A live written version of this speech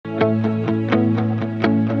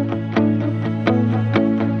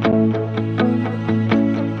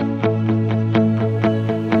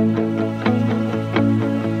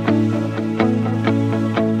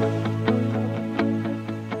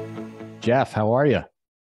Jeff, how are you?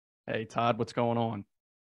 Hey, Todd, what's going on?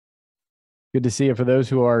 Good to see you. For those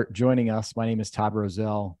who are joining us, my name is Todd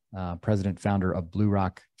Roselle, president, founder of Blue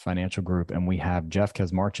Rock Financial Group, and we have Jeff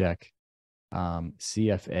Kazmarchek,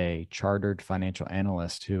 CFA, chartered financial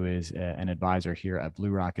analyst, who is an advisor here at Blue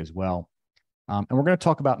Rock as well. And we're going to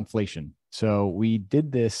talk about inflation. So we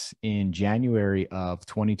did this in January of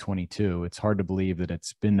 2022. It's hard to believe that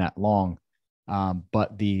it's been that long.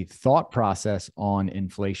 But the thought process on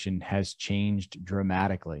inflation has changed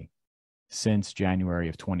dramatically since January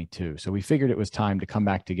of 22. So we figured it was time to come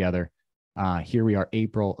back together. Here we are,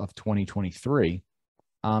 April of 2023,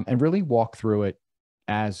 and really walk through it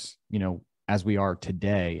as, as we are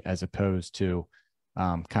today, as opposed to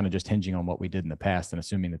kind of just hinging on what we did in the past and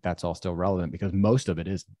assuming that that's all still relevant, because most of it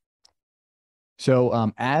isn't.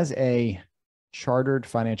 So as a chartered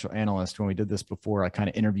financial analyst, when we did this before, I kind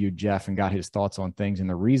of interviewed Jeff and got his thoughts on things. And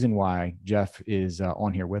the reason why Jeff is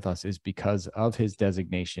on here with us is because of his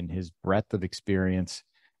designation, his breadth of experience.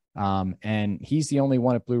 And he's the only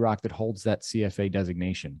one at Blue Rock that holds that CFA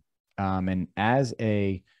designation. And as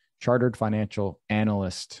a chartered financial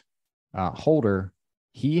analyst holder,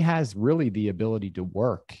 he has really the ability to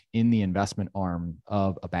work in the investment arm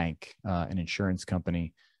of a bank, an insurance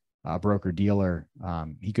company, a broker dealer.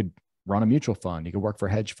 He could run a mutual fund. He could work for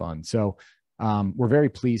a hedge fund. So we're very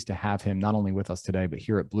pleased to have him not only with us today, but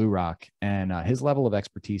here at Blue Rock. And his level of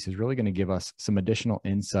expertise is really going to give us some additional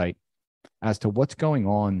insight as to what's going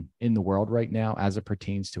on in the world right now as it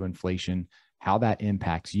pertains to inflation, how that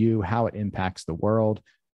impacts you, how it impacts the world.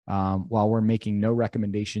 While we're making no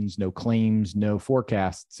recommendations, no claims, no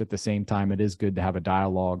forecasts, at the same time, it is good to have a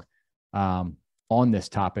dialogue on this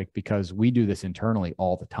topic, because we do this internally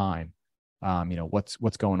all the time.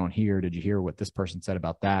 What's going on here? Did you hear what this person said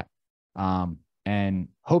about that? And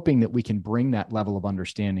hoping that we can bring that level of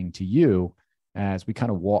understanding to you as we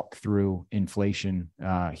kind of walk through inflation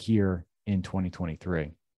here in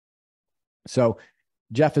 2023. So,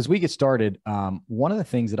 Jeff, as we get started, one of the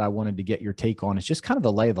things that I wanted to get your take on is just kind of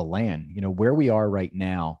the lay of the land, where we are right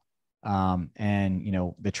now. And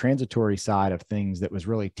the transitory side of things that was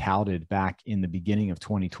really touted back in the beginning of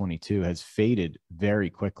 2022 has faded very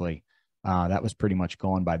quickly. That was pretty much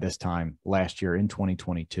gone by this time last year in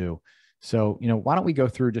 2022. So, why don't we go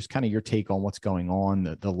through just kind of your take on what's going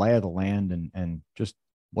on, the lay of the land, and just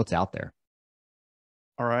what's out there.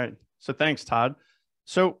 All right. So thanks, Todd.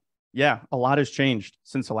 So yeah, a lot has changed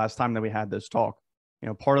since the last time that we had this talk.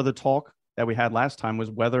 Part of the talk that we had last time was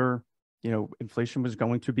whether, inflation was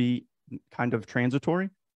going to be kind of transitory,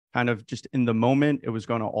 kind of just in the moment. It was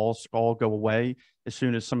going to all go away as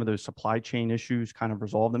soon as some of those supply chain issues kind of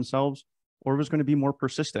resolve themselves, or it was going to be more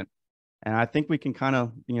persistent. And I think we can kind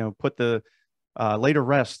of, put the lay to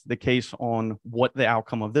rest the case on what the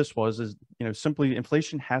outcome of this was. Is, simply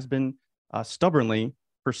inflation has been stubbornly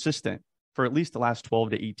persistent for at least the last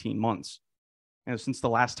 12 to 18 months. Since the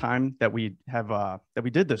last time that we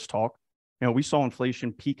did this talk, we saw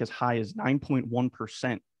inflation peak as high as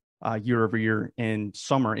 9.1% year over year in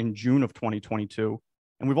June of 2022.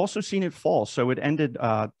 And we've also seen it fall. So it ended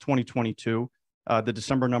 2022. The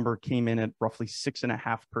December number came in at roughly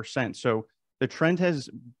 6.5%. So the trend has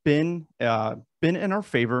been in our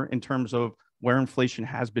favor in terms of where inflation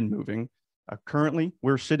has been moving. Currently,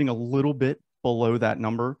 we're sitting a little bit below that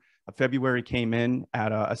number. February came in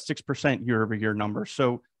at a 6% year over year number.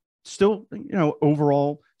 So still,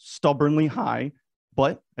 overall stubbornly high.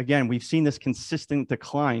 But again, we've seen this consistent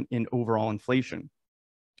decline in overall inflation.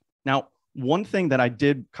 Now, one thing that I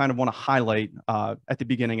did kind of want to highlight at the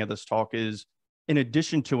beginning of this talk is, in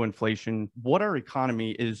addition to inflation, what our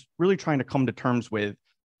economy is really trying to come to terms with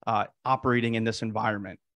operating in this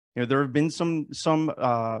environment. There have been some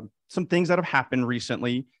things that have happened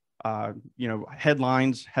recently.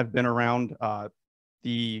 Headlines have been around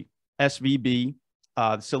the SVB,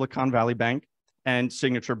 the Silicon Valley Bank, and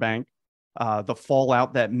Signature Bank, the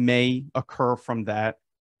fallout that may occur from that,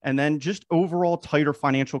 and then just overall tighter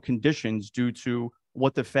financial conditions due to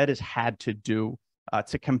what the Fed has had to do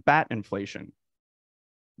to combat inflation.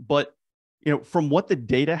 But, from what the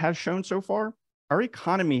data has shown so far, our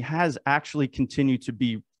economy has actually continued to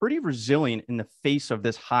be pretty resilient in the face of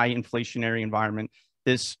this high inflationary environment,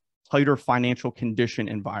 this tighter financial condition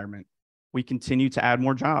environment. We continue to add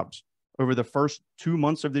more jobs. Over the first 2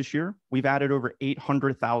 months of this year, we've added over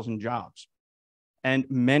 800,000 jobs. And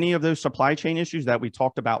many of those supply chain issues that we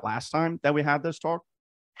talked about last time that we had this talk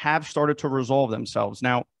have started to resolve themselves.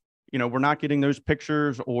 Now, we're not getting those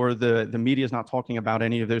pictures, or the media is not talking about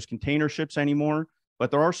any of those container ships anymore,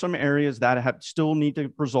 but there are some areas that still need to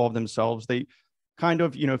resolve themselves. kind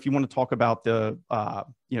of, if you want to talk about the,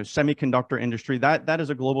 semiconductor industry, that is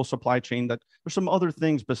a global supply chain. That there's some other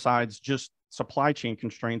things besides just supply chain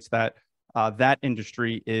constraints that that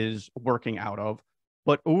industry is working out of.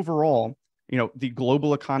 But overall, the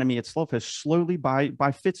global economy itself has slowly,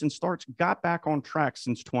 by fits and starts, got back on track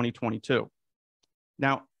since 2022.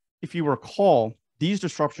 Now, if you recall, these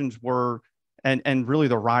disruptions were, and really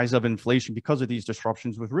the rise of inflation because of these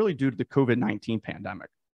disruptions was really due to the COVID-19 pandemic.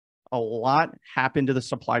 A lot happened to the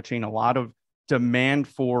supply chain. A lot of demand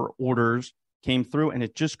for orders came through, and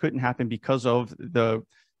it just couldn't happen because of the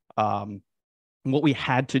what we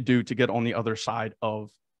had to do to get on the other side of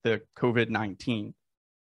the COVID-19.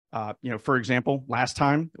 For example, last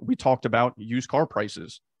time we talked about used car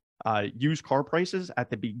prices. Used car prices at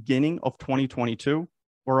the beginning of 2022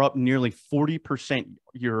 were up nearly 40%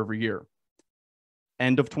 year over year.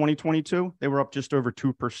 End of 2022, they were up just over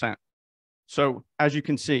 2%. So as you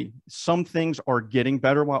can see, some things are getting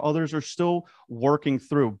better while others are still working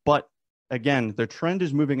through. But again, the trend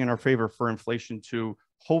is moving in our favor for inflation to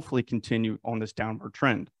hopefully continue on this downward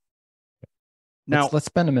trend. Now, let's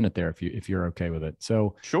spend a minute there if you're okay with it.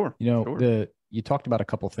 So sure. You talked about a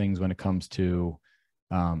couple of things when it comes to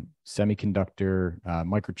semiconductor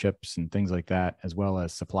microchips and things like that, as well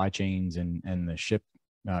as supply chains and the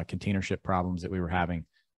container ship problems that we were having.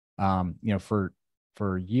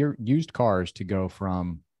 For used cars to go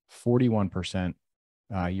from 41%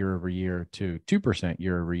 year over year to 2%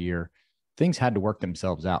 year over year, things had to work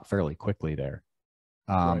themselves out fairly quickly there.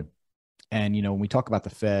 Right. And, when we talk about the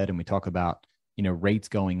Fed and we talk about, rates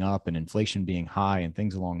going up and inflation being high and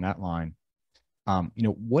things along that line,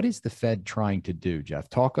 what is the Fed trying to do, Jeff?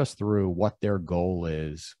 Talk us through what their goal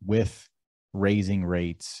is with raising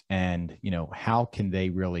rates and, how can they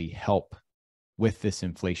really help with this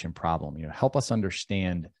inflation problem? Help us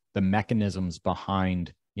understand the mechanisms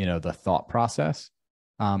behind, the thought process.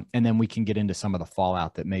 And then we can get into some of the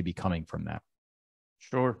fallout that may be coming from that.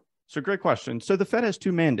 Sure. So great question. So the Fed has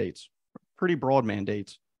two mandates, pretty broad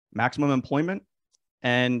mandates: maximum employment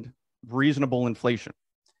and reasonable inflation.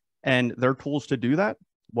 And their tools to do that,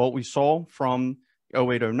 what we saw from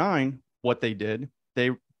 0809, what they did,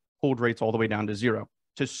 they pulled rates all the way down to zero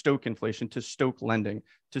to stoke inflation, to stoke lending,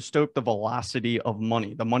 to stoke the velocity of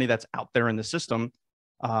money, the money that's out there in the system,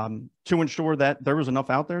 to ensure that there was enough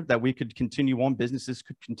out there that we could continue on, businesses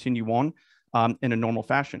could continue on in a normal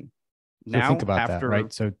fashion. So now, think about that,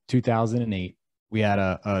 right? So 2008, we had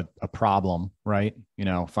a problem, right?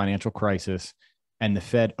 Financial crisis, and the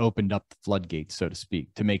Fed opened up the floodgates, so to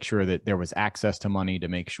speak, to make sure that there was access to money, to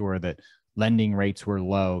make sure that lending rates were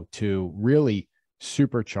low, to really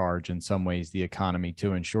supercharge in some ways the economy,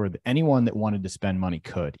 to ensure that anyone that wanted to spend money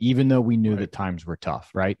could, even though we knew that times were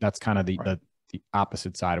tough, right? That's kind of the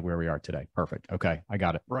opposite side of where we are today. Perfect. Okay, I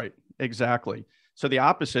got it. Right, exactly. So the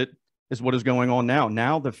opposite is what is going on now.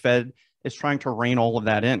 Now the Fed is trying to rein all of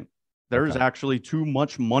that in. There's actually too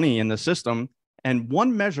much money in the system. And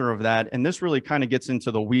one measure of that, and this really kind of gets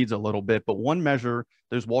into the weeds a little bit, but one measure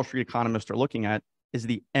those Wall Street economists are looking at is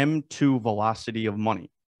the M2 velocity of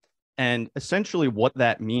money. And essentially what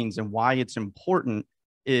that means and why it's important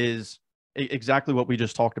is exactly what we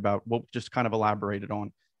just talked about, what we just kind of elaborated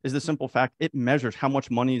on, is the simple fact it measures how much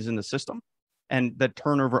money is in the system and the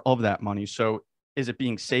turnover of that money. So is it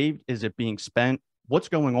being saved? Is it being spent? What's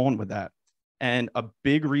going on with that? And a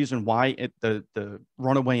big reason why the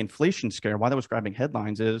runaway inflation scare, why that was grabbing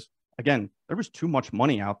headlines is, again, there was too much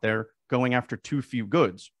money out there going after too few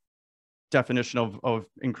goods. Definition of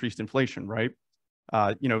increased inflation, right?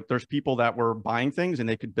 There's people that were buying things and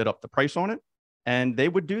they could bid up the price on it. And they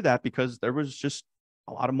would do that because there was just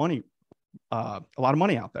a lot of money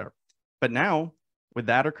out there. But now with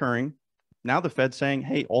that occurring, now the Fed's saying,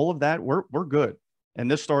 hey, all of that, we're good.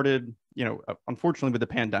 And this started, unfortunately with the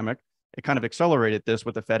pandemic, it kind of accelerated this,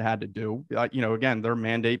 what the Fed had to do. Again, their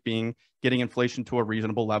mandate being getting inflation to a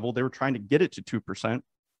reasonable level. They were trying to get it to 2%.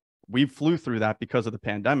 We flew through that because of the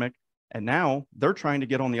pandemic. And now they're trying to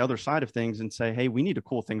get on the other side of things and say, hey, we need to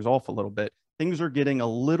cool things off a little bit. Things are getting a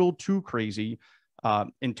little too crazy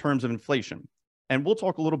in terms of inflation. And we'll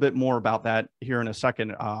talk a little bit more about that here in a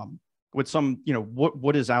second with some,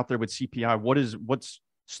 what is out there with CPI, what's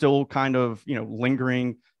still kind of,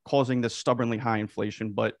 lingering, causing this stubbornly high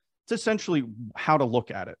inflation. But it's essentially how to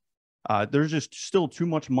look at it. There's just still too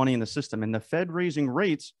much money in the system, and the Fed raising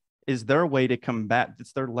rates is their way to combat.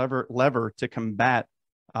 It's their lever to combat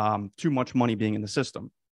too much money being in the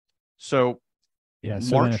system. So yeah.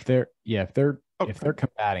 So then if they're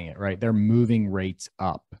combating it, right, they're moving rates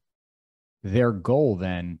up. their goal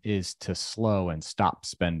then is to slow and stop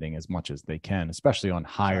spending as much as they can, especially on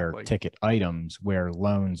higher ticket items where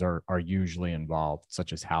loans are usually involved,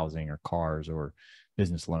 such as housing or cars or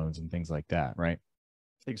business loans and things like that, right?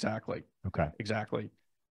 Exactly. Okay. Exactly.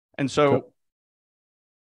 And so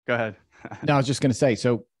go ahead. No, I was just going to say,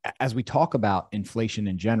 so as we talk about inflation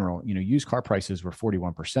in general, used car prices were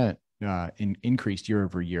 41% increased year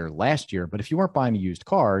over year last year. But if you weren't buying a used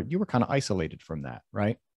car, you were kind of isolated from that,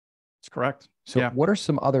 right? That's correct. So what are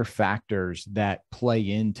some other factors that play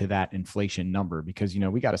into that inflation number? Because,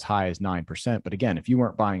 we got as high as 9%. But again, if you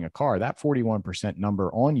weren't buying a car, that 41%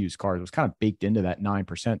 number on used cars was kind of baked into that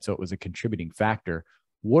 9%. So it was a contributing factor.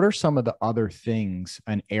 What are some of the other things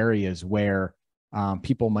and areas where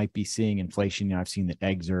people might be seeing inflation? I've seen that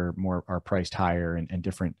eggs are priced higher and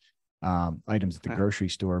different items at the grocery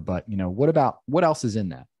store. But, what else is in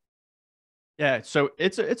that? Yeah. So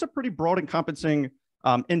it's a pretty broad encompassing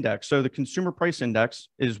index. So the consumer price index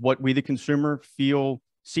is what we, the consumer, feel.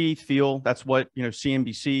 That's what,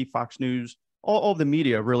 CNBC, Fox News, all the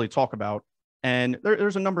media really talk about. And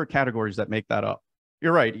there's a number of categories that make that up.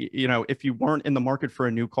 You're right. If you weren't in the market for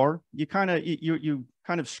a new car, you kind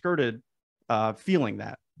of skirted feeling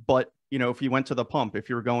that. But, if you went to the pump, if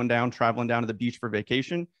you were traveling down to the beach for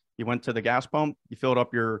vacation, you went to the gas pump, you filled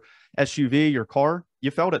up your SUV, your car, you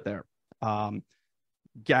felt it there.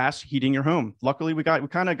 Gas heating your home. Luckily, we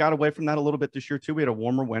kind of got away from that a little bit this year too. We had a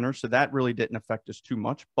warmer winter, so that really didn't affect us too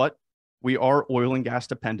much, but we are oil and gas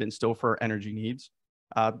dependent still for our energy needs.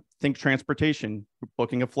 Think transportation,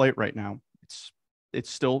 booking a flight right now. It's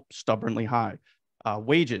still stubbornly high.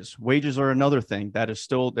 Wages are another thing that is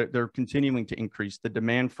still, they're continuing to increase. The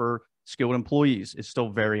demand for skilled employees is still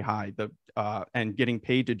very high. And getting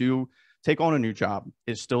paid to take on a new job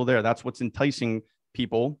is still there. That's what's enticing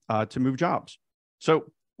people to move jobs. So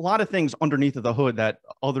a lot of things underneath of the hood that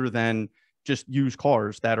other than just used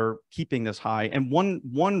cars that are keeping this high. And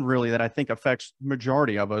one really that I think affects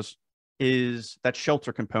majority of us is that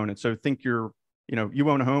shelter component. So think you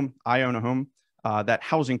own a home, I own a home, that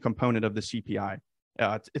housing component of the CPI.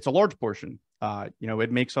 It's a large portion.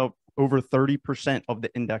 It makes up over 30% of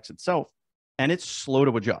the index itself, and it's slow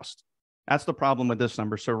to adjust. That's the problem with this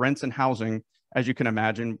number. So rents and housing, as you can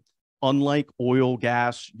imagine, unlike oil,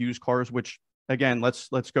 gas, used cars, which again, let's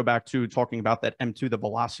go back to talking about that M2, the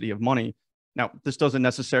velocity of money. Now, this doesn't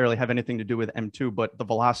necessarily have anything to do with M2, but the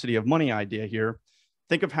velocity of money idea here.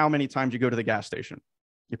 Think of how many times you go to the gas station.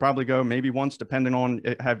 You probably go maybe once, depending on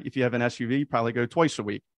if you have an SUV, you probably go twice a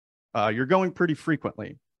week. You're going pretty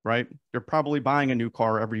frequently, right? You're probably buying a new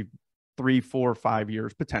car every 3, 4, 5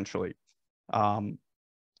 years, potentially.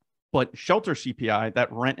 But shelter CPI,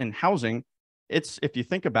 that rent and housing, if you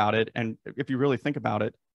think about it, and if you really think about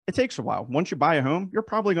it, it takes a while. Once you buy a home, you're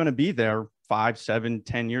probably going to be there 5, 7,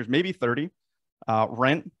 10 years, maybe 30.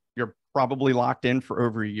 Rent, you're probably locked in for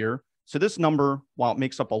over a year. So this number, while it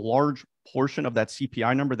makes up a large portion of that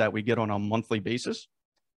CPI number that we get on a monthly basis,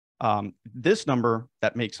 this number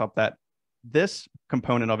that makes up this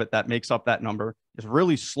component of it that makes up that number is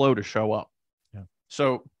really slow to show up. Yeah.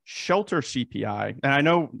 So shelter CPI, and I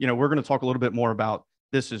know, we're going to talk a little bit more about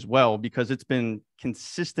this as well, because it's been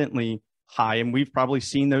consistently high, and we've probably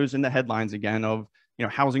seen those in the headlines again of,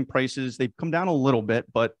 housing prices. They've come down a little bit,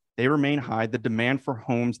 but they remain high. The demand for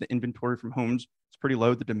homes, the inventory from homes is pretty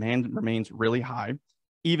low. The demand remains really high,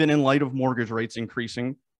 even in light of mortgage rates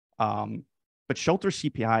increasing. But shelter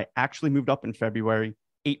CPI actually moved up in February,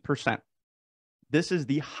 8%. This is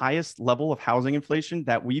the highest level of housing inflation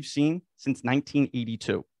that we've seen since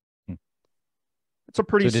 1982. It's a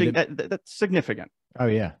pretty that's significant. Oh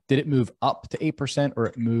yeah. Did it move up to 8% or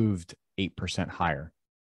it moved 8% higher?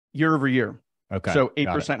 Year over year. Okay. So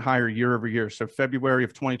 8% higher year over year. So February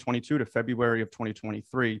of 2022 to February of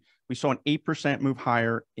 2023, we saw an 8% move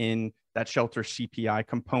higher in that shelter CPI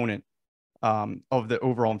component of the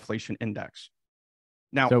overall inflation index.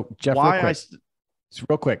 Now, so Jeff,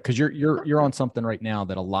 real quick, because you're on something right now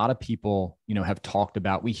that a lot of people, have talked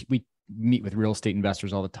about. We meet with real estate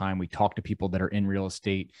investors all the time. We talk to people that are in real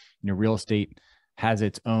estate. Real estate has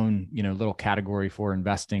its own, little category for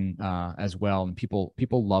investing as well. And people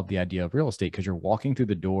love the idea of real estate because you're walking through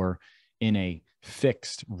the door in a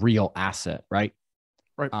fixed real asset, right?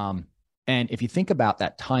 Right. And if you think about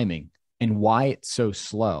that timing and why it's so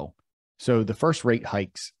slow, so the first rate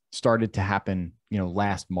hikes started to happen,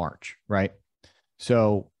 last March, right?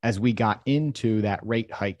 So as we got into that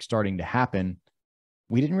rate hike starting to happen,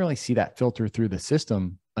 we didn't really see that filter through the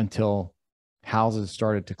system until houses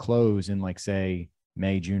started to close in, like, say,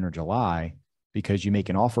 May, June, or July, because you make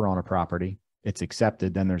an offer on a property, it's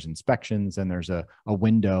accepted, then there's inspections, and there's a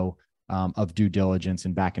window of due diligence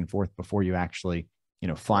and back and forth before you actually,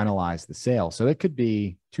 finalize the sale. So it could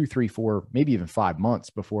be 2, 3, 4, maybe even 5 months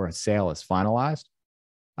before a sale is finalized.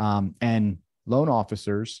 And loan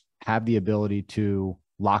officers have the ability to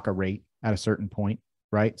lock a rate at a certain point,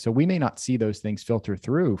 right? So we may not see those things filter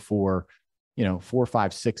through for, 4,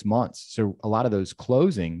 5, 6 months. So a lot of those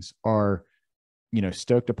closings are,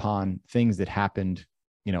 stoked upon things that happened,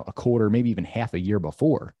 a quarter, maybe even half a year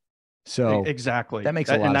before. So exactly, that makes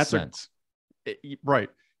a lot of sense. Right.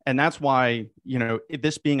 And that's why,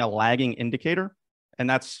 this being a lagging indicator, and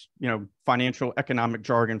that's, financial economic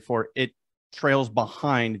jargon for it, trails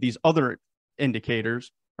behind these other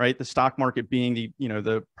indicators, right? The stock market being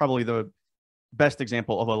the probably the best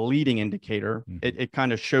example of a leading indicator. Mm-hmm. It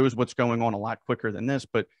kind of shows what's going on a lot quicker than this,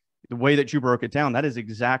 but the way that you broke it down, that is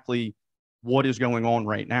exactly what is going on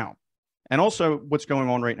right now. And also what's going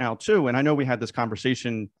on right now too, and I know we had this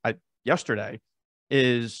conversation yesterday,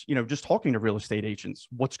 is, just talking to real estate agents,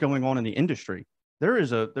 what's going on in the industry.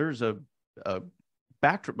 There's a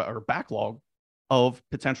backlog of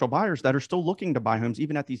potential buyers that are still looking to buy homes,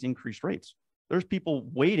 even at these increased rates. There's people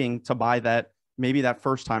waiting to buy maybe that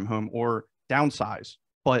first time home or downsize,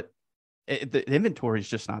 but the inventory is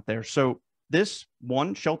just not there. So this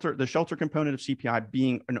the shelter component of CPI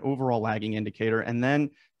being an overall lagging indicator, and then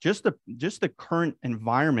just the current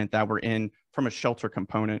environment that we're in from a shelter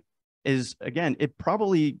component is, again, it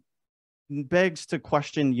probably begs to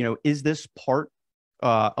question, is this part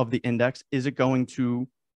of the index, is it going to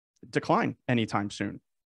decline anytime soon?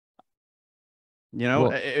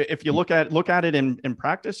 Well, if you look at it in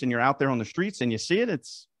practice and you're out there on the streets and you see it,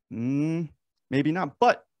 it's maybe not.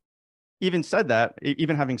 But even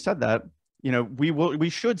having said that, we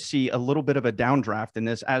should see a little bit of a downdraft in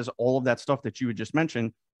this as all of that stuff that you had just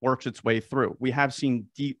mentioned works its way through. We have seen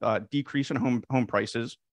decrease in home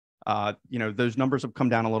prices. Those numbers have come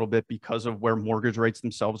down a little bit because of where mortgage rates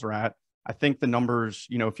themselves are at. I think the numbers,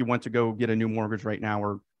 if you went to go get a new mortgage right now,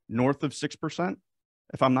 are north of 6%,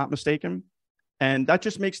 if I'm not mistaken. And that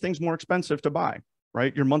just makes things more expensive to buy,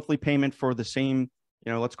 right? Your monthly payment for the same,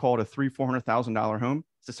 let's call it a $300,000-$400,000 home,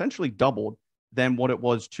 it's essentially doubled than what it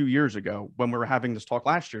was 2 years ago when we were having this talk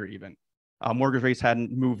last year. Even mortgage rates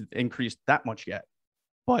hadn't increased that much yet,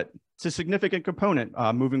 but it's a significant component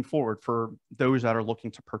moving forward for those that are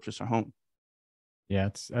looking to purchase a home. Yeah,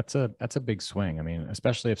 that's a big swing. I mean,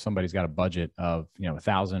 especially if somebody's got a budget of,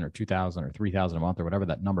 $1,000 or $2,000 or $3,000 a month or whatever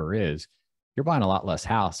that number is, you're buying a lot less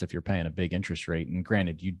house if you're paying a big interest rate. And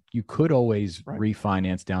granted, you could always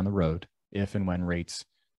refinance down the road if and when rates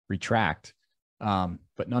retract.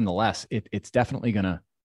 But nonetheless, it's definitely going to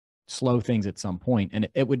slow things at some point. And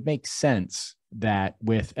it would make sense that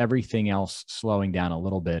with everything else slowing down a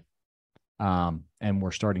little bit, and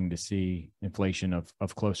we're starting to see inflation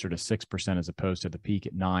of closer to 6% as opposed to the peak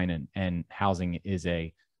at 9%, and housing is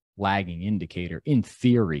a lagging indicator in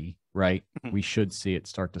theory, right? Mm-hmm. We should see it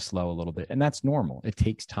start to slow a little bit, and that's normal. It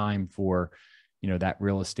takes time for, that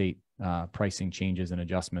real estate pricing changes and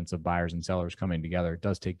adjustments of buyers and sellers coming together. It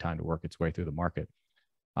does take time to work its way through the market,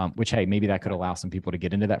 which, hey, maybe that could allow some people to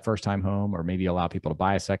get into that first time home, or maybe allow people to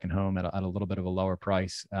buy a second home at a little bit of a lower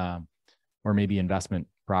price. Or maybe investment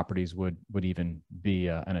properties would even be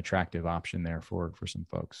an attractive option there for some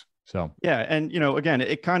folks. So, yeah. And, again,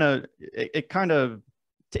 it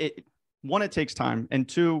takes time. And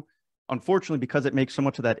two, unfortunately, because it makes so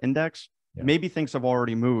much of that index, maybe things have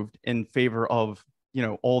already moved in favor of,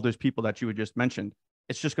 all those people that you had just mentioned.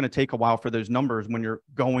 It's just going to take a while for those numbers when you're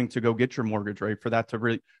going to go get your mortgage rate for that to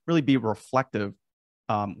really be reflective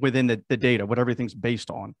within the data, what everything's based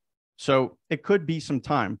on. So it could be some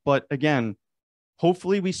time, but again,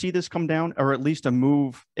 hopefully we see this come down, or at least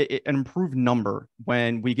an improved number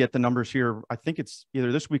when we get the numbers here. I think it's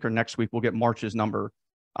either this week or next week, we'll get March's number.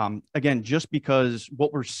 Again, just because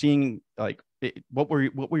what we're seeing, what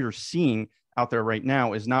we are seeing out there right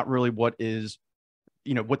now is not really what is,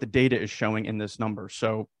 what the data is showing in this number.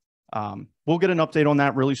 So we'll get an update on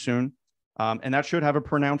that really soon. And that should have a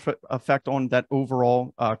pronounced effect on that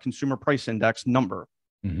overall consumer price index number.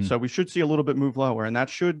 Mm-hmm. So we should see a little bit move lower, and that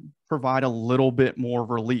should provide a little bit more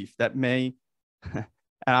relief. That may,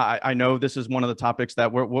 I know this is one of the topics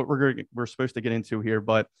that we're supposed to get into here,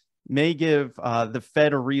 but may give the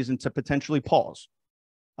Fed a reason to potentially pause.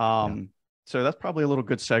 So that's probably a little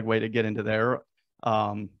good segue to get into there.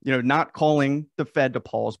 Not calling the Fed to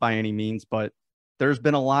pause by any means, but there's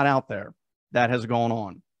been a lot out there that has gone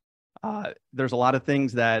on. There's a lot of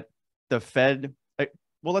things that the Fed,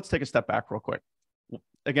 well, let's take a step back real quick.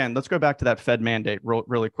 Again, let's go back to that Fed mandate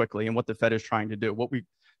really quickly and what the Fed is trying to do.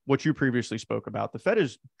 What you previously spoke about. The Fed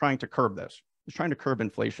is trying to curb this. It's trying to curb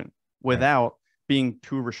inflation without being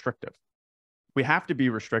too restrictive. We have to be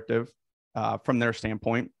restrictive from their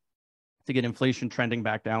standpoint to get inflation trending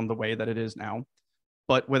back down the way that it is now,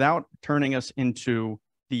 but without turning us into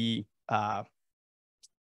the, I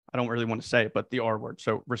don't really want to say it, but the R word.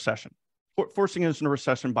 So recession, forcing us into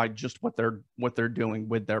recession by just what they're doing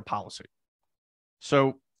with their policy.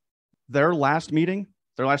 So their last meeting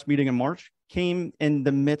in March came in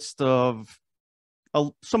the midst of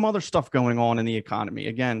some other stuff going on in the economy.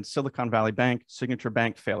 Again, Silicon Valley Bank, Signature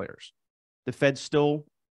Bank failures. The Fed still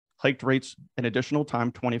hiked rates an additional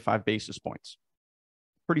time, 25 basis points.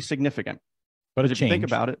 Pretty significant. But if you think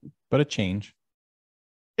about it. But a change.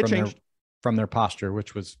 It changed. From their posture,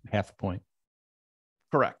 which was half a point.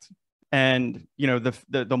 Correct. And, you know,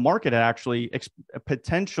 the market had actually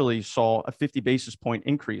potentially saw a 50 basis point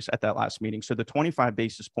increase at that last meeting. So the 25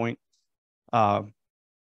 basis point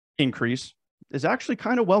increase is actually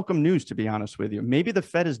kind of welcome news, to be honest with you. Maybe the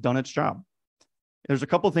Fed has done its job. There's a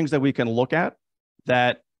couple of things that we can look at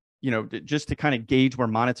that, you know, just to kind of gauge where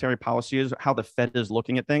monetary policy is, how the Fed is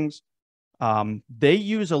looking at things. They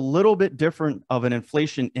use a little bit different of an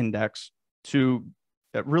inflation index to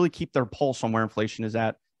really keep their pulse on where inflation is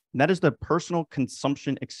at. And that is the Personal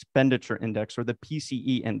Consumption Expenditure Index, or the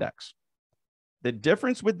PCE index. The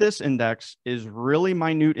difference with this index is really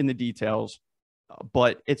minute in the details,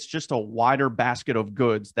 but it's just a wider basket of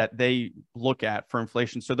goods that they look at for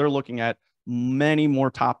inflation. So they're looking at many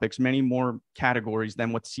more topics, many more categories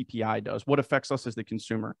than what CPI does. What affects us as the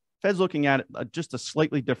consumer? Fed's looking at just a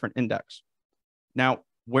slightly different index. Now,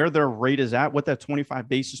 where their rate is at, what that 25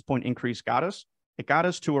 basis point increase got us, it got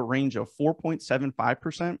us to a range of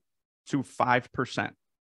 4.75% to 5%.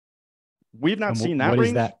 We've not seen that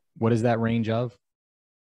range. What is that range of?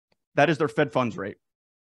 That is their Fed funds rate.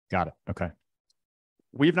 Got it. Okay.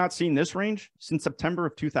 We've not seen this range since September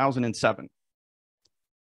of 2007.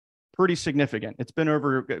 Pretty significant. It's been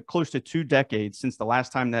over close to 2 decades since the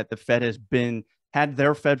last time that the Fed had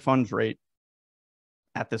their Fed funds rate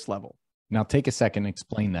at this level. Now, take a second and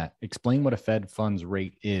explain that. Explain what a Fed funds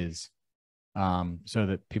rate is, so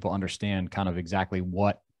that people understand kind of exactly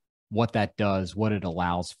what that does, what it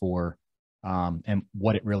allows for, and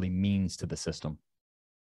what it really means to the system.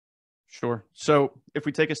 Sure. So if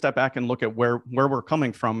we take a step back and look at where we're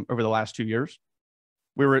coming from over the last 2 years,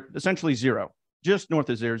 we were at essentially zero, just north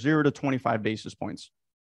of zero to 25 basis points.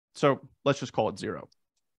 So let's just call it zero.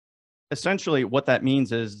 Essentially, what that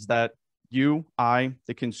means is that you, I,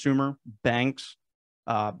 the consumer, banks,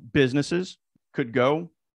 businesses could go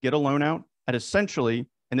get a loan out at essentially,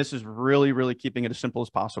 and this is really, really keeping it as simple as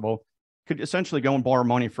possible, could essentially go and borrow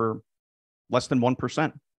money for less than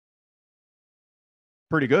 1%.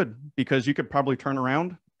 Pretty good, because you could probably turn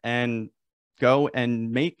around and go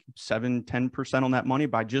and make 7-10% on that money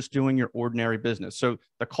by just doing your ordinary business. So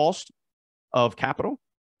the cost of capital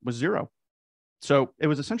was zero. So it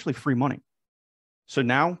was essentially free money. So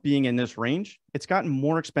now, being in this range, it's gotten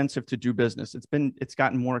more expensive to do business. It's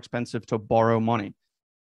gotten more expensive to borrow money.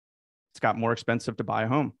 It's got more expensive to buy a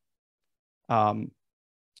home.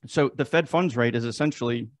 So the Fed funds rate is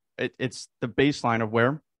essentially, it's the baseline of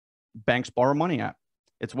where banks borrow money at.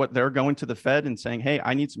 It's what they're going to the Fed and saying, hey,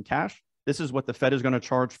 I need some cash. This is what the Fed is going to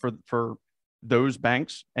charge for those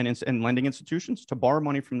banks and lending institutions to borrow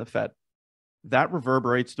money from the Fed. That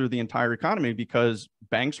reverberates through the entire economy because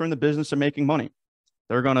banks are in the business of making money.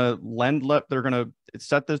 They're going to lend. They're going to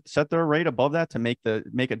set their rate above that to make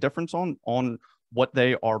a difference on what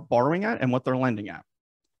they are borrowing at and what they're lending at.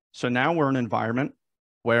 So now we're in an environment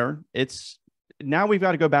where now we've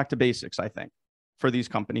got to go back to basics, I think, for these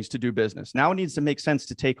companies to do business. Now it needs to make sense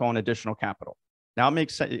to take on additional capital. Now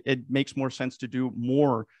it makes more sense to do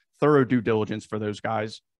more thorough due diligence for those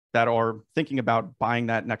guys that are thinking about buying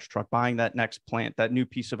that next truck, buying that next plant, that new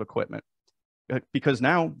piece of equipment. Because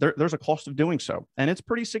now there's a cost of doing so. And it's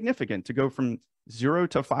pretty significant to go from 0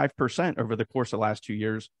 to 5% over the course of the last 2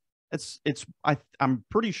 years. I'm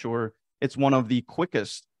pretty sure it's one of the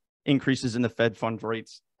quickest increases in the Fed funds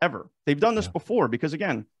rates ever. They've done this before because,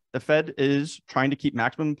 again, the Fed is trying to keep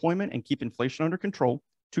maximum employment and keep inflation under control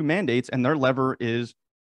to mandates, and their lever is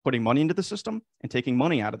putting money into the system and taking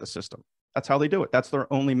money out of the system. That's how they do it. That's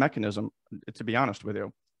their only mechanism, to be honest with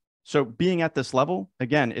you. So being at this level,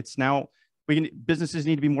 again, it's now businesses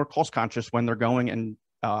need to be more cost conscious when they're going and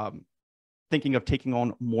thinking of taking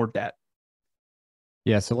on more debt.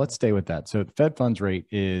 Yeah. So let's stay with that. So the Fed funds rate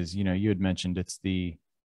is, you had mentioned it's the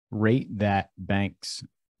rate that banks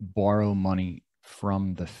borrow money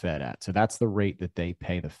from the Fed at. So that's the rate that they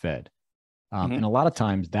pay the Fed. And a lot of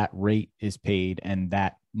times that rate is paid and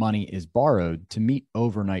that money is borrowed to meet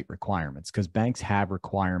overnight requirements, because banks have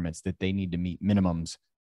requirements that they need to meet, minimums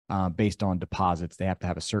based on deposits. They have to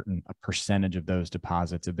have a percentage of those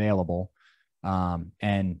deposits available.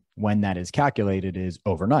 And when that is calculated is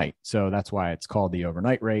overnight. So that's why it's called the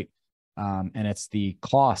overnight rate. And it's the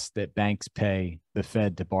cost that banks pay the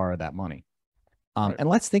Fed to borrow that money. Right. And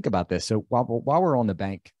let's think about this. So while we're on the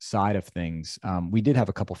bank side of things, we did have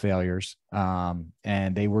a couple failures,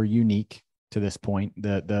 and they were unique to this point.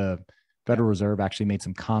 The Federal Reserve actually made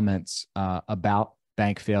some comments about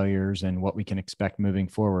bank failures and what we can expect moving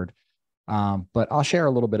forward. But I'll share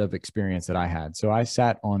a little bit of experience that I had. So I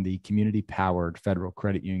sat on the community-powered Federal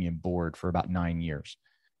Credit Union board for about 9 years,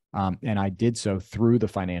 and I did so through the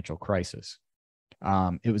financial crisis.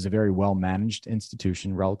 It was a very well-managed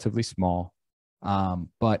institution, relatively small.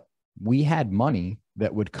 But we had money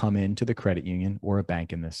that would come into the credit union or a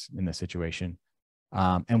bank in this situation.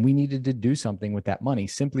 And we needed to do something with that money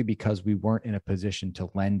simply because we weren't in a position to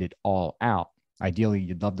lend it all out. Ideally,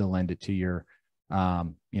 you'd love to lend it to your,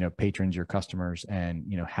 patrons, your customers,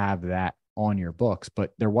 and, have that on your books,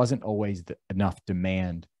 but there wasn't always enough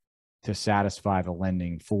demand to satisfy the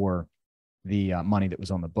lending for the money that was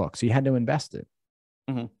on the book. So you had to invest it.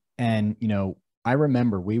 Mm-hmm. And, I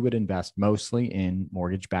remember we would invest mostly in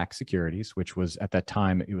mortgage-backed securities, which was at that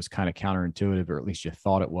time, it was kind of counterintuitive, or at least you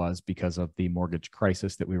thought it was because of the mortgage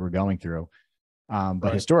crisis that we were going through.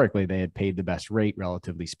 But historically, they had paid the best rate,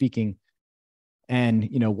 relatively speaking. And,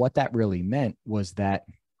 what that really meant was that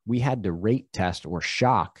we had to rate test or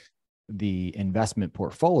shock the investment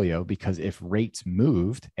portfolio, because if rates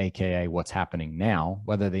moved, AKA what's happening now,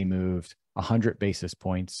 whether they moved 100 basis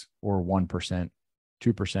points or 1%,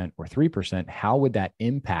 2% or 3%, how would that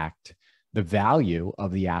impact the value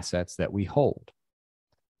of the assets that we hold?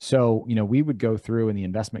 So, we would go through and the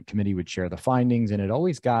investment committee would share the findings, and it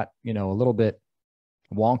always got, a little bit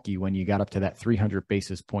wonky when you got up to that 300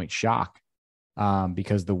 basis point shock,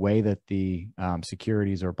 because the way that the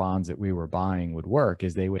securities or bonds that we were buying would work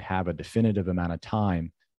is they would have a definitive amount of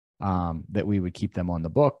time that we would keep them on the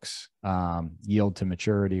books. Yield to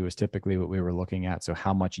maturity was typically what we were looking at. So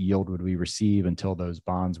how much yield would we receive until those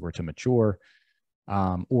bonds were to mature,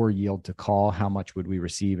 or yield to call? How much would we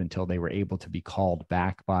receive until they were able to be called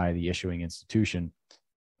back by the issuing institution?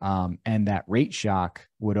 And that rate shock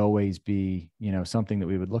would always be, something that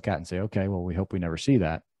we would look at and say, okay, well, we hope we never see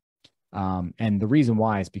that. And the reason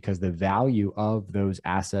why is because the value of those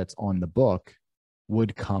assets on the book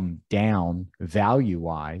would come down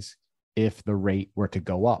value-wise if the rate were to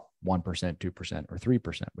go up 1%, 2%, or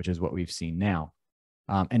 3%, which is what we've seen now.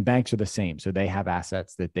 And banks are the same. So they have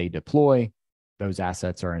assets that they deploy. Those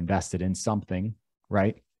assets are invested in something,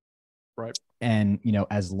 right? Right. And,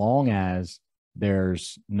 as long as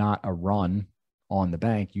there's not a run on the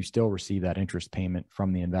bank, you still receive that interest payment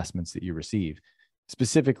from the investments that you receive.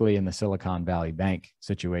 Specifically in the Silicon Valley Bank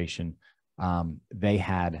situation, they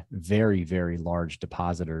had very, very large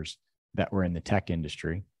depositors that were in the tech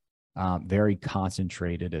industry, very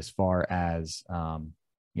concentrated as far as,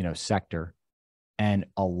 sector. And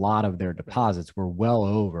a lot of their deposits were well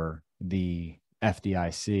over the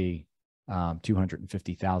FDIC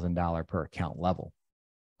 $250,000 per account level.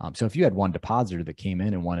 So if you had one depositor that came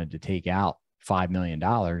in and wanted to take out $5 million,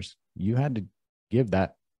 you had to give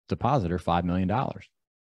that depositor $5 million.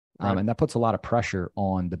 Right. And that puts a lot of pressure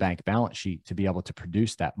on the bank balance sheet to be able to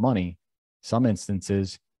produce that money. Some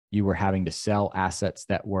instances, you were having to sell assets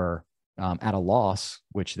that were at a loss,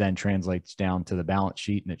 which then translates down to the balance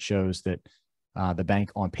sheet, and it shows that the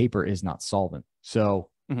bank on paper is not solvent. So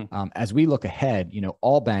as we look ahead,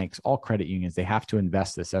 all banks, all credit unions, they have to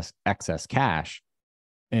invest this excess cash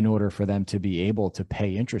in order for them to be able to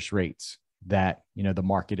pay interest rates that, the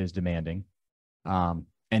market is demanding,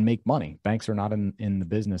 and make money. Banks are not in the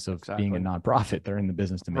business of being a nonprofit. They're in the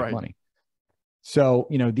business to make money. So,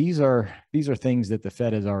 these are things that the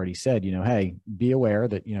Fed has already said, hey, be aware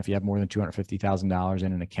that, if you have more than $250,000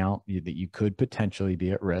 in an account, that you could potentially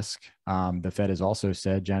be at risk. The Fed has also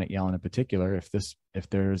said, Janet Yellen in particular, if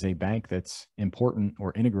there's a bank that's important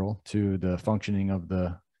or integral to the functioning of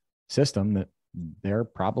the system, that they're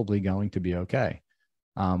probably going to be okay,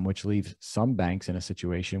 which leaves some banks in a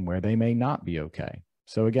situation where they may not be okay.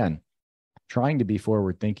 So again, trying to be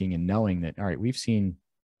forward thinking and knowing that, all right, we've seen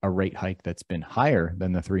a rate hike that's been higher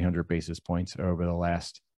than the 300 basis points over the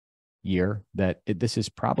last year, that this is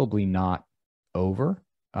probably not over.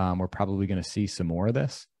 We're probably going to see some more of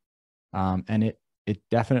this. And it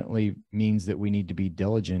definitely means that we need to be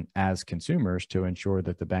diligent as consumers to ensure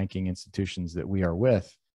that the banking institutions that we are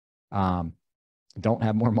with don't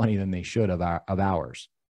have more money than they should of ours.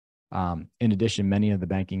 In addition, many of the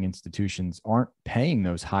banking institutions aren't paying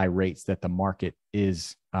those high rates that the market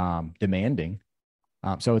is demanding.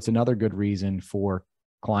 So it's another good reason for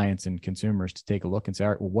clients and consumers to take a look and say,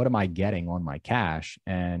 all right, well, what am I getting on my cash?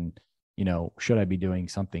 And, should I be doing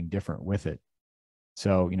something different with it?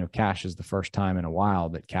 So, cash is the first time in a while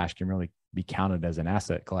that cash can really be counted as an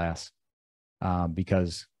asset class,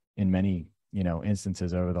 because in many,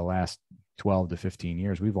 instances over the last 12 to 15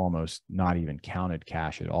 years, we've almost not even counted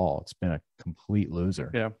cash at all. It's been a complete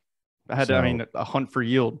loser. Yeah. A hunt for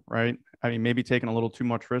yield, right? Maybe taking a little too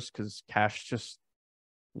much risk because cash just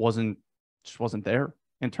wasn't there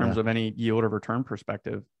in terms of any yield or return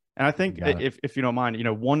perspective. And I think if you don't mind,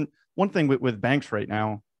 one thing with banks right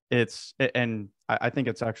now, I think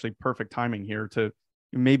it's actually perfect timing here to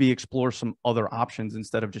maybe explore some other options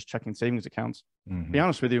instead of just checking savings accounts. To be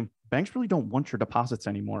honest with you, banks really don't want your deposits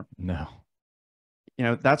anymore. No.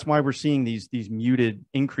 That's why we're seeing these muted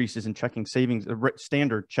increases in checking savings,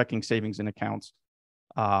 standard checking savings and accounts.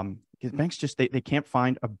 Because banks just, they can't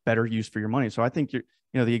find a better use for your money. So I think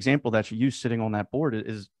the example that you use sitting on that board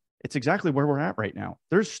it's exactly where we're at right now.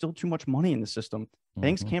 There's still too much money in the system.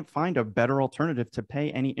 Banks can't find a better alternative to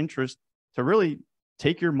pay any interest to really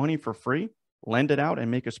take your money for free, lend it out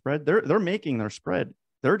and make a spread. They're making their spread.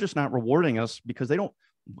 They're just not rewarding us because they don't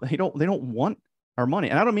want our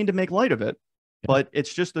money. And I don't mean to make light of it, but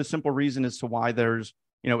it's just the simple reason as to why there's,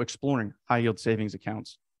 exploring high yield savings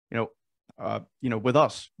accounts, with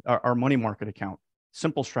us, our money market account,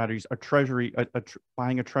 simple strategies, a treasury,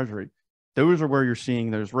 buying a treasury. Those are where you're seeing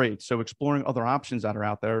those rates. So exploring other options that are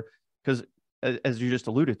out there, because as you just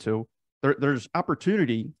alluded to, there's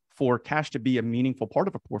opportunity for cash to be a meaningful part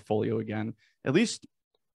of a portfolio again, at least,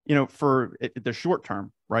 for the short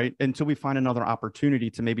term, right? Until we find another opportunity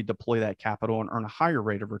to maybe deploy that capital and earn a higher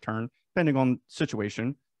rate of return, depending on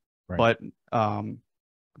situation. Right.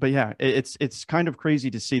 But yeah, it's kind of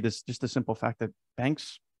crazy to see this, just the simple fact that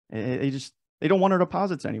banks, they don't want our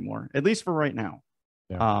deposits anymore, at least for right now.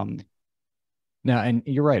 Yeah. Now, and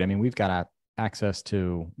you're right. We've got access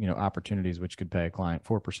to, opportunities which could pay a client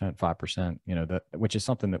 4%, 5%, which is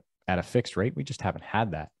something that at a fixed rate, we just haven't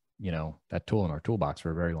had that, that tool in our toolbox for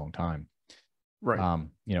a very long time. Right.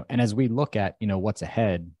 And as we look at, what's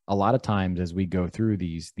ahead, a lot of times as we go through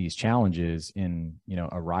these challenges in,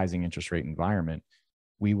 a rising interest rate environment,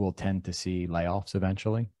 we will tend to see layoffs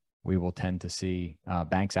eventually. We will tend to see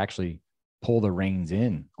banks actually pull the reins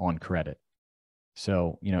in on credit.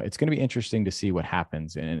 So, it's going to be interesting to see what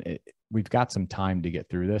happens. And we've got some time to get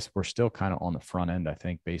through this. We're still kind of on the front end, I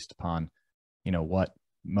think, based upon, what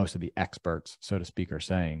most of the experts, so to speak, are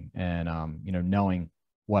saying. And, knowing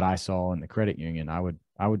what I saw in the credit union, I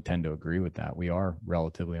would tend to agree with that. We are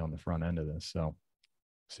relatively on the front end of this. So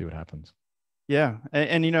see what happens. Yeah.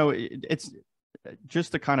 And it's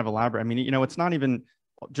just to kind of elaborate. It's not even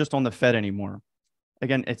just on the Fed anymore.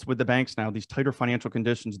 Again, it's with the banks now, these tighter financial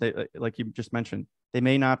conditions, they, like you just mentioned, they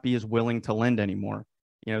may not be as willing to lend anymore.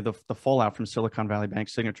 The fallout from Silicon Valley Bank,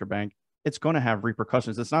 Signature Bank, it's going to have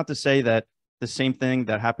repercussions. It's not to say that the same thing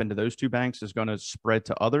that happened to those two banks is going to spread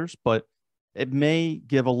to others, but it may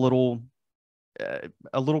give a little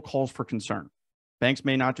cause for concern. Banks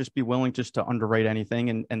may not just be willing just to underwrite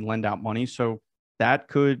anything and lend out money. So that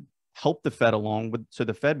could help the Fed so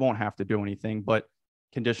the Fed won't have to do anything, but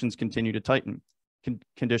conditions continue to tighten.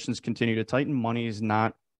 Conditions continue to tighten. Money is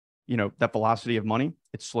not, that velocity of money,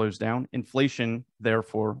 it slows down. Inflation,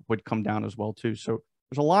 therefore, would come down as well, too. So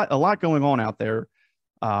there's a lot going on out there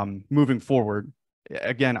moving forward.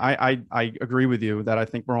 Again, I agree with you that I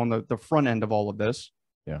think we're on the front end of all of this.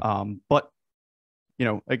 Yeah. But,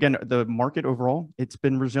 again, the market overall, it's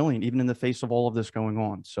been resilient, even in the face of all of this going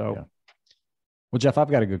on. So. Yeah. Well, Jeff,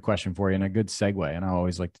 I've got a good question for you and a good segue. And I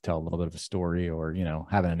always like to tell a little bit of a story or,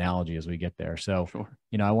 have an analogy as we get there. So, sure.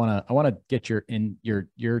 I want to get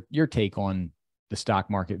your take on the stock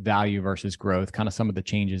market value versus growth, kind of some of the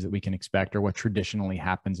changes that we can expect or what traditionally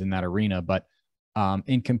happens in that arena. But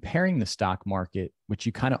in comparing the stock market, which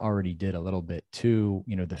you kind of already did a little bit to,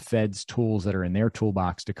 the Fed's tools that are in their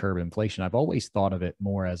toolbox to curb inflation, I've always thought of it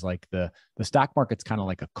more as like the stock market's kind of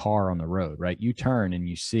like a car on the road, right? You turn and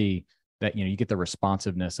you see that, you get the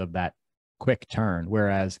responsiveness of that quick turn.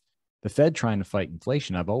 Whereas the Fed trying to fight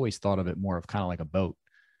inflation, I've always thought of it more of kind of like a boat.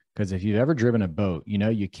 Because if you've ever driven a boat,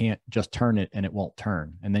 you can't just turn it and it won't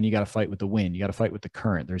turn. And then you got to fight with the wind. You got to fight with the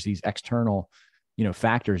current. There's these external,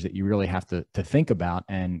 factors that you really have to think about.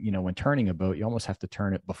 And, when turning a boat, you almost have to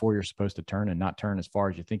turn it before you're supposed to turn and not turn as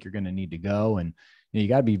far as you think you're going to need to go. And you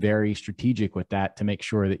got to be very strategic with that to make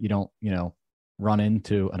sure that you don't, run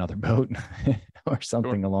into another boat or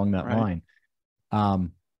something along that line.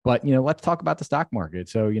 But, let's talk about the stock market.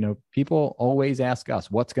 So, people always ask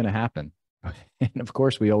us, what's going to happen? And of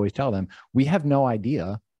course, we always tell them, we have no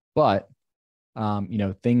idea, but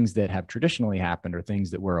things that have traditionally happened or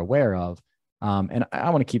things that we're aware of. And I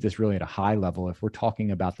want to keep this really at a high level. If we're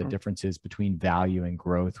talking about the differences between value and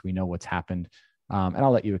growth, we know what's happened. And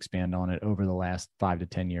I'll let you expand on it over the last 5 to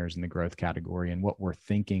 10 years in the growth category and what we're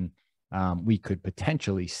thinking we could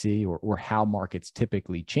potentially see, or how markets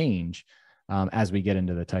typically change as we get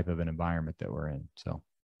into the type of an environment that we're in. So,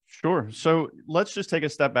 sure. So let's just take a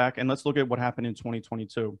step back and let's look at what happened in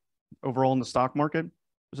 2022. Overall in the stock market, it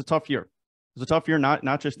was a tough year. It was a tough year,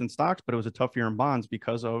 not just in stocks, but it was a tough year in bonds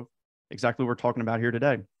because of exactly what we're talking about here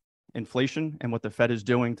today: inflation and what the Fed is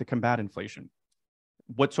doing to combat inflation.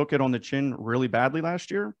 What took it on the chin really badly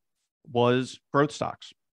last year was growth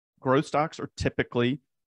stocks. Growth stocks are typically,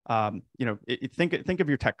 think of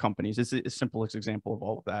your tech companies. It's the simplest example of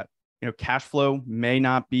all of that. Cash flow may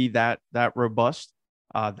not be that robust.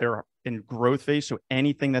 They're in growth phase, so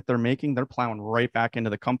anything that they're making, they're plowing right back into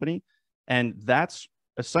the company, and that's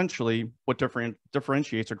essentially what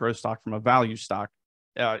differentiates a growth stock from a value stock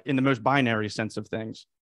in the most binary sense of things.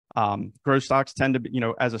 Growth stocks tend to be,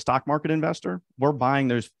 as a stock market investor, we're buying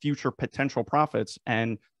those future potential profits,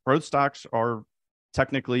 and growth stocks are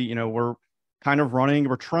technically, we're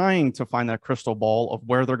trying to find that crystal ball of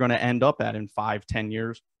where they're going to end up at in 5-10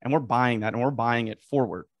 years. And we're buying that, and we're buying it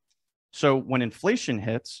forward. So when inflation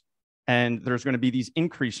hits and there's going to be these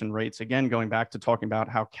increase in rates, again, going back to talking about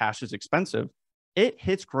how cash is expensive, it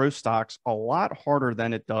hits growth stocks a lot harder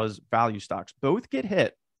than it does value stocks. Both get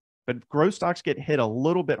hit, but growth stocks get hit a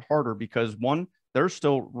little bit harder because, one, they're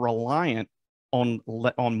still reliant on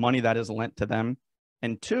money that is lent to them.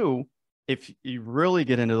 And two, if you really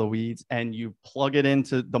get into the weeds and you plug it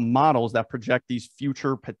into the models that project these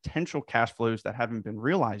future potential cash flows that haven't been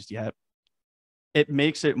realized yet, it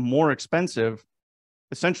makes it more expensive.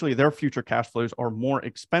 Essentially, their future cash flows are more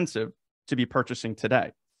expensive to be purchasing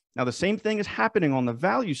today. Now, the same thing is happening on the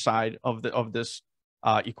value side of this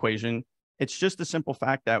equation. It's just the simple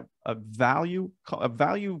fact that a value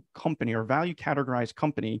company or value categorized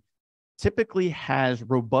company typically has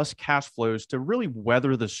robust cash flows to really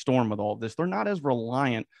weather the storm with all of this. They're not as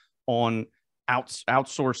reliant on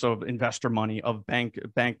outsource of investor money, of bank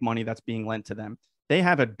money that's being lent to them. They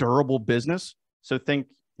have a durable business. So think,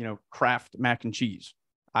 Kraft mac and cheese.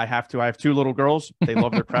 I have 2 little girls. They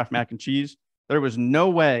love their Kraft mac and cheese. There was no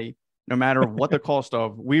way, no matter what the cost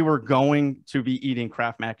of, we were going to be eating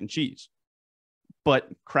Kraft mac and cheese. But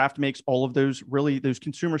Kraft makes all of those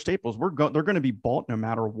consumer staples. They're going to be bought no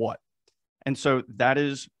matter what. And so that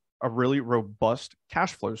is a really robust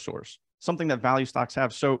cash flow source, something that value stocks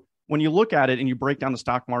have. So when you look at it and you break down the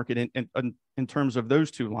stock market in terms of those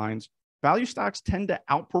two lines, value stocks tend to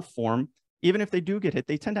outperform. Even if they do get hit,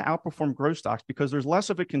 they tend to outperform growth stocks because there's less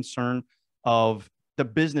of a concern of the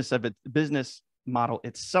business model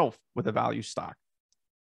itself with a value stock.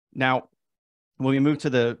 Now, when we move to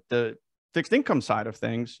the fixed income side of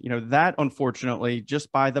things, that unfortunately,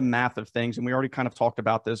 just by the math of things, and we already kind of talked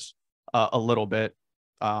about this a little bit,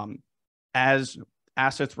 as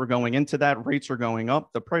assets were going into that, rates are going up,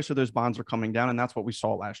 the price of those bonds are coming down, and that's what we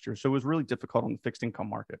saw last year. So it was really difficult on the fixed income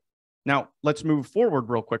market. Now, let's move forward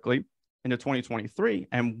real quickly into 2023,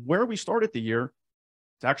 and where we started the year,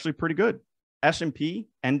 it's actually pretty good. S&P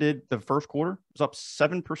ended the first quarter, was up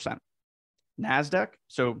 7%. NASDAQ,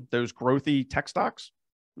 so those growthy tech stocks,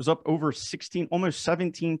 was up over 16, almost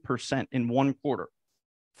 17% in one quarter.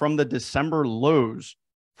 From the December lows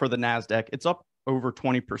for the NASDAQ, it's up over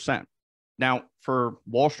 20%. Now, for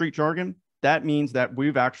Wall Street jargon, that means that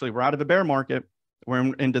we're out of the bear market,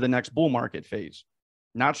 we're into the next bull market phase.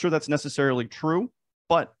 Not sure that's necessarily true,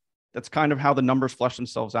 but that's kind of how the numbers flesh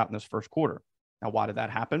themselves out in this first quarter. Now, why did that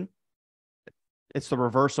happen? It's the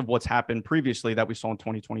reverse of what's happened previously that we saw in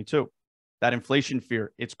 2022. That inflation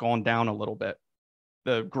fear, it's gone down a little bit.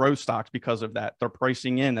 The growth stocks, because of that, they're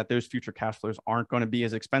pricing in that those future cash flows aren't going to be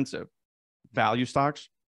as expensive. Value stocks,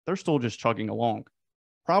 they're still just chugging along.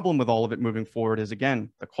 Problem with all of it moving forward is,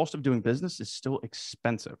 again, the cost of doing business is still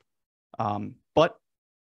expensive. But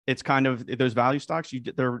it's kind of those value stocks.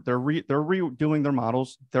 They're redoing their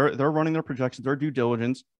models. They're running their projections, their due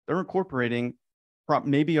diligence. They're incorporating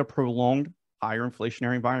maybe a prolonged higher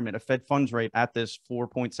inflationary environment, a Fed funds rate at this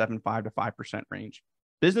 4.75 to 5% range.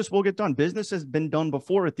 Business will get done. Business has been done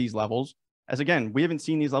before at these levels. As again, we haven't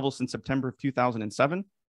seen these levels since September of 2007.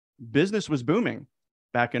 Business was booming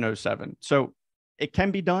back in 2007. So it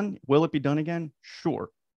can be done. Will it be done again? Sure.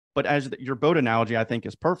 But as your boat analogy, I think,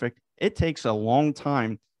 is perfect. It takes a long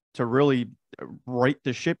time to really right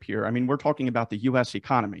the ship here. I mean, we're talking about the U.S.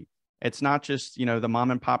 economy. It's not just, the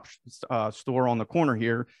mom and pop store on the corner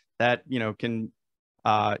here that, can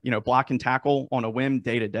block and tackle on a whim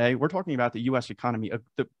day to day. We're talking about the U.S. economy,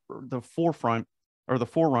 the forefront or the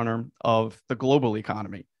forerunner of the global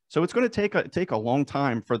economy. So it's going to take a long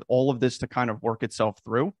time for all of this to kind of work itself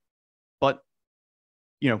through. But,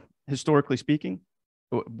 historically speaking,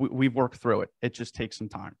 we've worked through it. It just takes some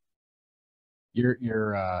time.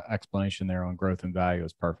 Your explanation there on growth and value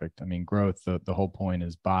is perfect. I mean, growth, the whole point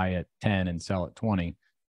is buy at 10 and sell at 20.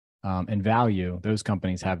 And value, those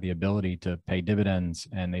companies have the ability to pay dividends,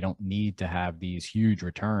 and they don't need to have these huge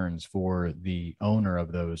returns for the owner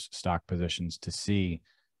of those stock positions to see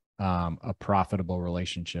a profitable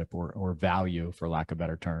relationship or value, for lack of a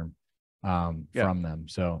better term, from them.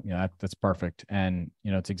 So, that's perfect. And,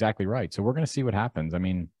 it's exactly right. So we're going to see what happens. I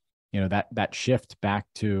mean, that shift back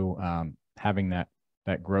to having that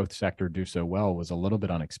growth sector do so well was a little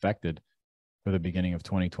bit unexpected for the beginning of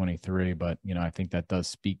 2023. But, I think that does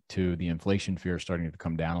speak to the inflation fear starting to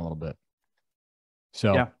come down a little bit.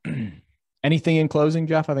 So anything in closing,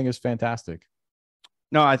 Jeff? I think it's fantastic.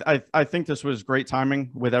 No, I think this was great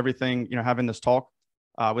timing with everything, having this talk,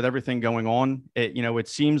 with everything going on. It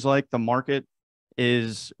seems like the market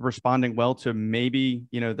is responding well to maybe,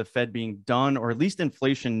 the Fed being done, or at least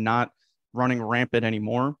inflation not running rampant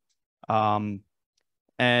anymore. And,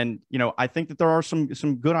 I think that there are some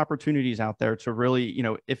good opportunities out there to really,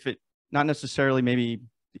 if it not necessarily maybe,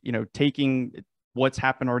 taking what's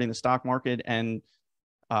happened already in the stock market and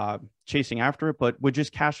chasing after it, but would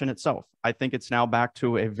just cash in itself. I think it's now back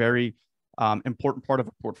to a very important part of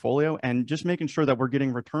a portfolio, and just making sure that we're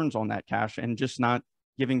getting returns on that cash and just not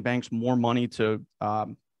giving banks more money to,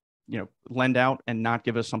 lend out and not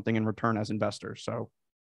give us something in return as investors. So,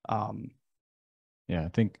 yeah, I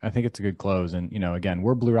think it's a good close. And, again,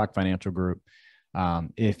 we're Blue Rock Financial Group.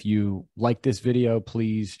 If you like this video,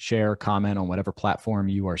 please share, comment on whatever platform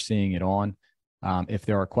you are seeing it on. If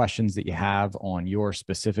there are questions that you have on your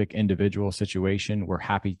specific individual situation, we're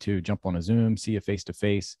happy to jump on a Zoom, see you face to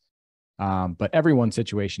face. But everyone's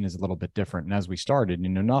situation is a little bit different. And as we started,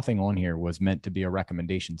 nothing on here was meant to be a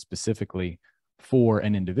recommendation specifically for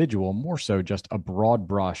an individual, more so just a broad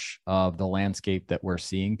brush of the landscape that we're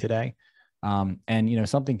seeing today. And,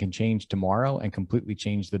 something can change tomorrow and completely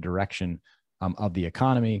change the direction of the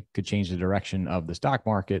economy, could change the direction of the stock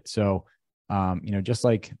market. So, just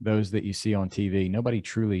like those that you see on TV, nobody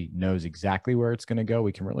truly knows exactly where it's going to go.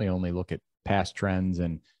 We can really only look at past trends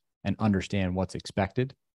and understand what's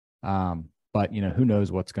expected. But, who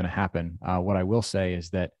knows what's going to happen. What I will say is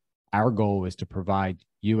that our goal is to provide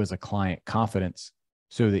you as a client confidence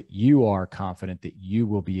so that you are confident that you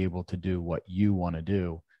will be able to do what you want to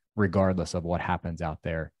do, regardless of what happens out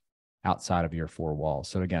there outside of your four walls.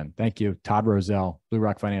 So again, thank you, Todd Roselle, Blue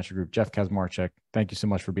Rock Financial Group, Jeff Kazmarchik. Thank you so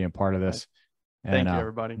much for being part of this. Thank you,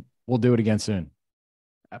 everybody. We'll do it again soon.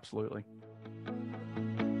 Absolutely.